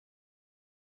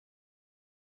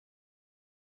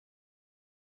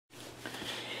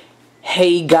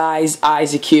Hey guys,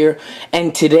 Isaac here,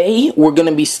 and today we're going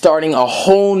to be starting a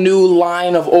whole new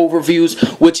line of overviews,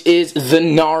 which is the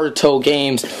Naruto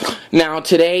games. Now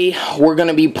today we're going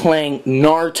to be playing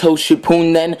Naruto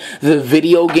Shippuden, the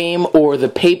video game or the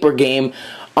paper game.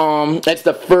 It's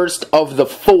the first of the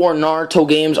 4 Naruto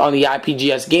games on the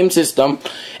IPGS game system,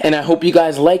 and I hope you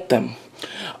guys like them.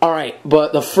 Alright,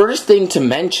 but the first thing to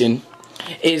mention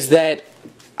is that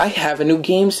I have a new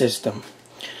game system.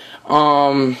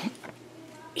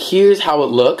 Here's how it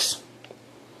looks,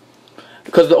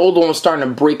 because the old one was starting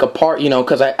to break apart, you know,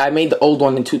 because I made the old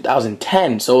one in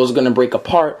 2010, so it was going to break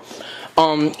apart.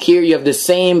 Here you have the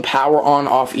same power on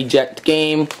off eject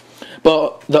game,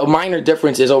 but the minor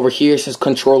difference is over here it says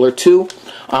controller 2.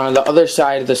 On the other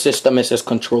side of the system it says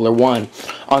controller 1.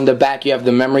 On the back you have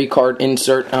the memory card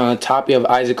insert. On the top you have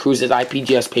Isaac Cruz's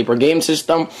IPGS paper game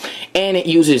system, and it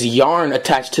uses yarn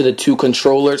attached to the 2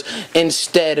 controllers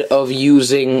instead of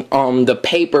using the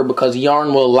paper, because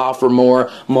yarn will allow for more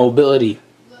mobility.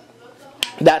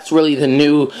 That's really the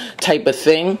new type of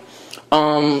thing.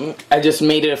 I just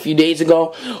made it a few days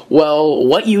ago. Well,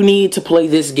 what you need to play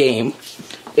this game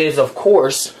is, of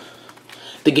course,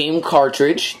 the game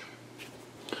cartridge,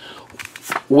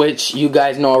 which you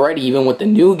guys know already, even with the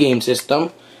new game system,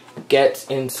 gets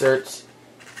inserts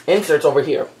over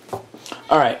here.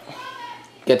 Alright,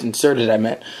 gets inserted, I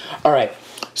meant. Alright,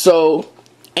 so,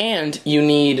 and you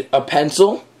need a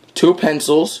pencil, 2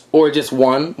 pencils, or just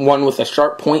one with a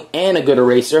sharp point and a good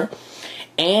eraser,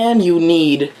 and you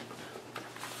need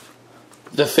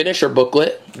the finisher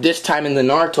booklet, this time in the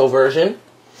Naruto version,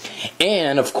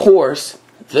 and of course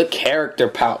the character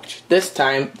pouch, this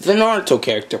time the Naruto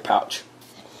character pouch.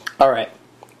 Alright,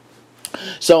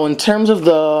 so in terms of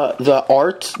the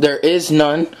art, there is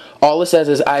none. All it says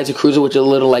is Isaac Cruz, which is a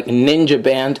little like ninja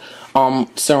band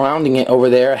surrounding it over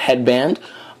there, a headband.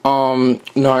 Naruto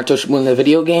Shippuden, the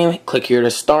video game, click here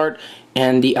to start,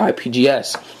 and the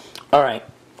IPGS. Alright,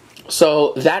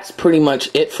 so that's pretty much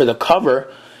it for the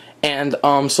cover. And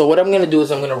so what I'm going to do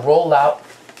is I'm going to roll out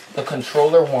the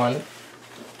controller 1.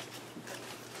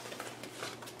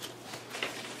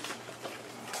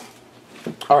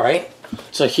 Alright,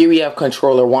 so here we have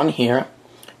controller 1 here,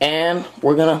 and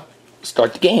we're going to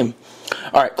start the game.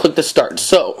 Alright, click to start.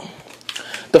 So,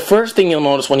 the first thing you'll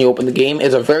notice when you open the game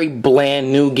is a very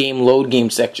bland new game load game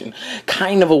section.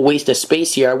 Kind of a waste of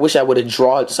space here. I wish I would have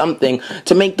drawn something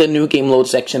to make the new game load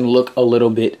section look a little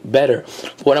bit better.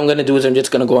 What I'm going to do is I'm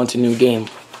just going to go into new game.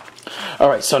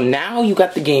 Alright, so now you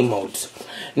got the game modes.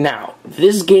 Now,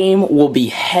 this game will be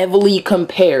heavily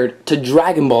compared to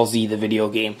Dragon Ball Z, the video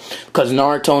game. Because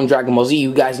Naruto and Dragon Ball Z,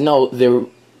 you guys know, they're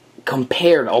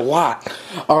compared a lot.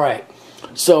 Alright,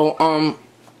 so, on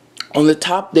the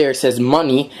top there it says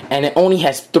money, and it only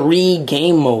has 3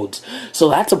 game modes. So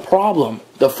that's a problem.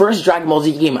 The first Dragon Ball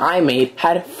Z game I made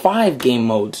had 5 game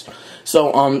modes.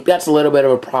 So, that's a little bit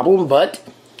of a problem, but,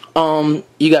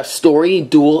 you got story,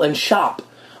 duel, and shop.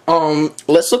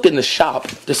 Let's look in the shop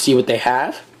to see what they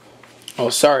have. Oh,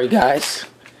 sorry guys.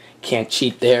 Can't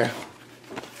cheat there.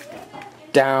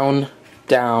 Down,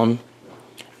 down,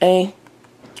 A.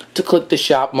 To click the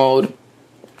shop mode.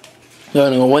 You're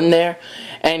gonna go in there,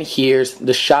 and here's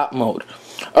the shop mode.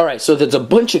 Alright, so there's a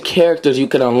bunch of characters you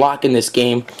can unlock in this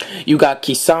game. You got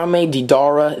Kisame,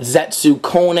 Deidara, Zetsu,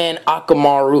 Conan,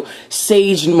 Akamaru,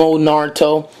 Sage Mode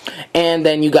Naruto, and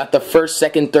then you got the 1st,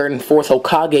 2nd, 3rd, and 4th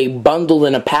Hokage bundled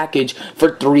in a package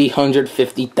for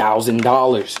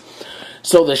 $350,000.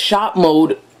 So the shop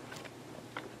mode,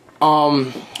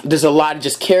 there's a lot of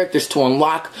just characters to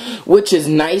unlock, which is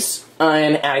nice,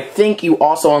 and I think you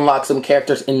also unlock some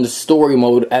characters in the story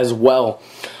mode as well.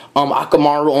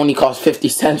 Akamaru only costs 50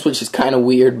 cents, which is kind of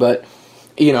weird, but,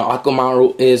 you know,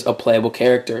 Akamaru is a playable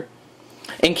character.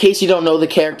 In case you don't know the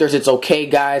characters, it's okay,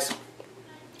 guys.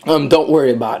 Don't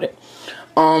worry about it.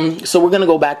 So we're going to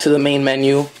go back to the main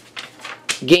menu,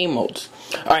 game modes.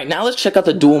 Alright, now let's check out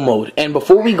the duel mode. And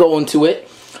before we go into it,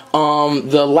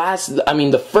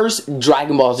 the first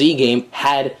Dragon Ball Z game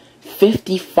had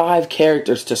 55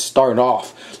 characters to start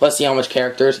off. Let's see how much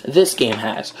characters this game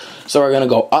has. So we're going to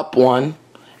go up 1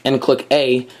 and click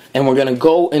A, and we're going to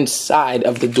go inside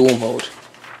of the duel mode.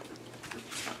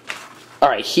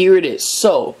 Alright, here it is.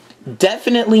 So,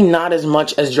 definitely not as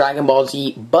much as Dragon Ball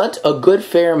Z, but a good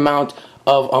fair amount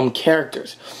of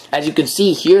characters. As you can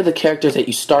see, here are the characters that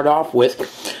you start off with.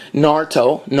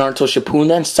 Naruto, Naruto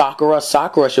Shippuden, Sakura,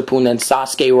 Sakura Shippuden,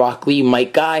 Sasuke, Rock Lee,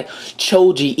 Might Guy,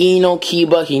 Choji, Ino,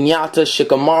 Kiba, Hinata,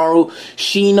 Shikamaru,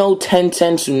 Shino,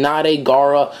 Tenten, Tsunade,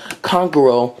 Gaara,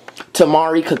 Kankuro,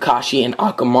 Tamari, Kakashi, and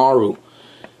Akamaru.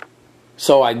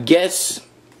 So I guess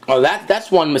Oh, that's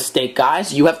one mistake,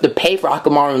 guys. You have to pay for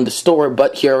Akamaru in the store,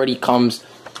 but he already comes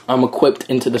equipped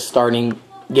into the starting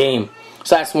game.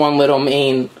 So that's one little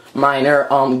minor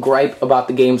gripe about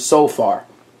the game so far.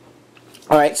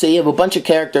 Alright, so you have a bunch of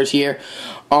characters here.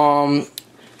 The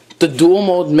dual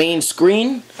mode main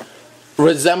screen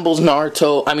resembles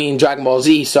Dragon Ball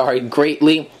Z,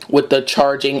 greatly with the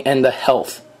charging and the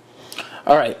health.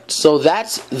 Alright, so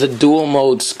that's the dual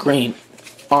mode screen.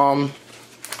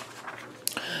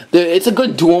 It's a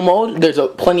good dual mode. There's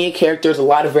plenty of characters, a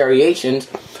lot of variations.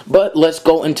 But let's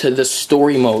go into the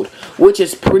story mode, which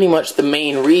is pretty much the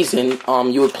main reason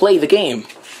you would play the game,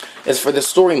 is for the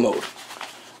story mode.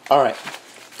 Alright,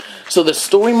 so the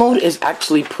story mode is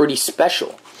actually pretty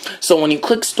special. So when you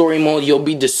click story mode, you'll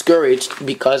be discouraged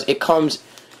because it comes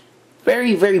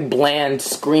very, very bland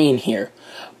screen here.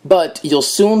 But you'll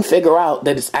soon figure out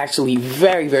that it's actually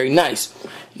very, very nice.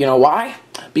 You know why?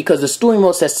 Because the story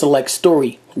mode says select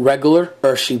story, regular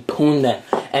or Shippuden,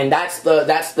 and that's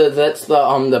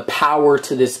the power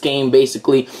to this game.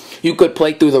 Basically, you could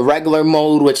play through the regular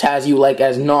mode, which has you like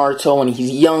as Naruto and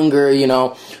he's younger, you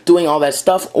know, doing all that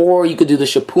stuff, or you could do the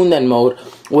Shippuden mode,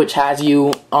 which has you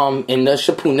in the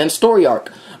Shippuden story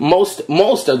arc, most of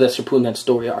the Shippuden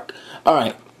story arc. All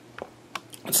right.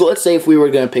 So let's say if we were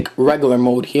going to pick regular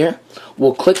mode here,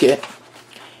 we'll click it,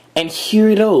 and here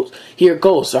it goes.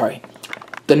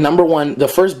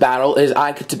 The first battle is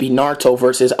I get to be Naruto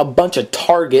versus a bunch of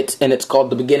targets, and it's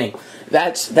called the beginning.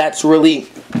 It's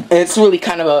really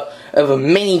kind of a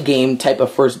mini game type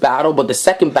of first battle, but the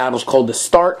second battle is called the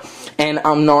start, and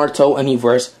I'm Naruto and he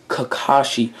versus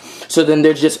Kakashi. So then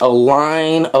there's just a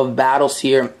line of battles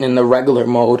here in the regular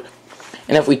mode,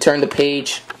 and if we turn the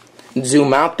page,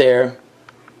 zoom out there,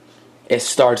 it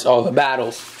starts all the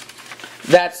battles.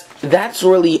 That's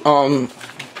really the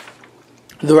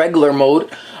regular mode.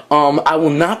 I will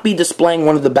not be displaying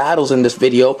one of the battles in this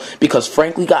video because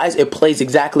frankly guys, it plays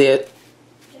exactly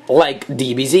like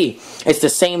DBZ. It's the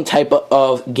same type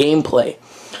of gameplay.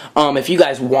 If you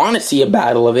guys want to see a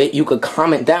battle of it, you could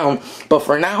comment down, but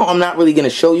for now I'm not really going to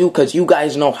show you because you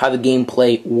guys know how the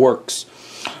gameplay works.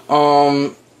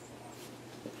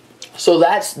 So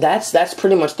that's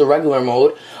pretty much the regular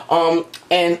mode.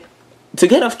 And to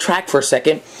get off track for a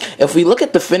second, if we look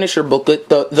at the finisher booklet,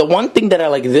 the one thing that I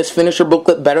like this finisher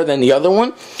booklet better than the other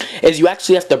one is you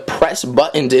actually have to press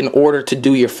buttons in order to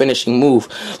do your finishing move.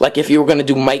 Like if you were going to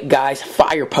do Mike Guy's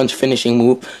Fire Punch finishing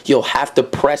move, you'll have to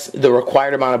press the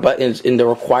required amount of buttons in the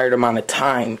required amount of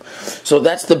time. So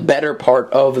that's the better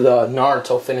part of the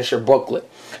Naruto finisher booklet.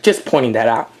 Just pointing that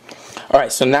out.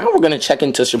 Alright, so now we're going to check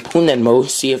into Shippuden mode,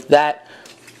 see if that,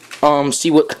 see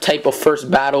what type of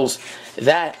first battles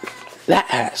that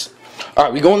has.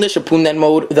 Alright, we go into Shippuden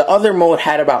mode. The other mode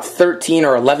had about 13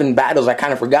 or 11 battles, I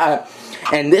kind of forgot.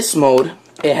 And this mode,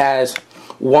 it has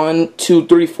 1, 2,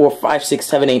 3, 4, 5, 6,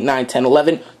 7, 8, 9, 10,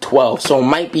 11, 12. So it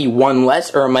might be one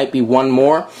less or it might be one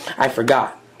more. I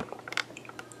forgot.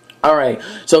 Alright,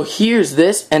 so here's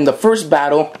this, and the first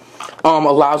battle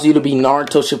allows you to be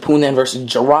Naruto Shippuden versus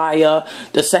Jiraiya.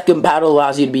 The second battle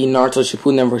allows you to be Naruto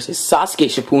Shippuden versus Sasuke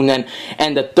Shippuden.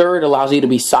 And the third allows you to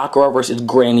be Sakura versus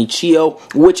Granny Chiyo,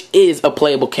 which is a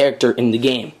playable character in the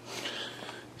game.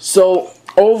 So,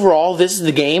 overall, this is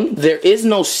the game. There is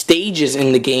no stages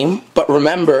in the game. But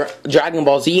remember, Dragon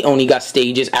Ball Z only got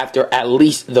stages after at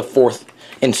least the 4th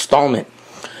installment.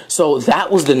 So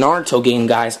that was the Naruto game,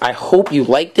 guys. I hope you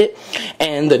liked it.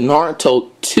 And the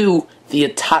Naruto 2, the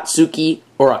Atatsuki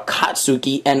or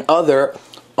Akatsuki and other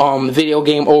video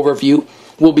game overview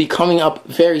will be coming up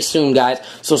very soon, guys.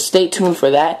 So stay tuned for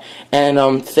that.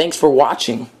 And thanks for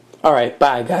watching. Alright,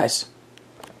 bye, guys.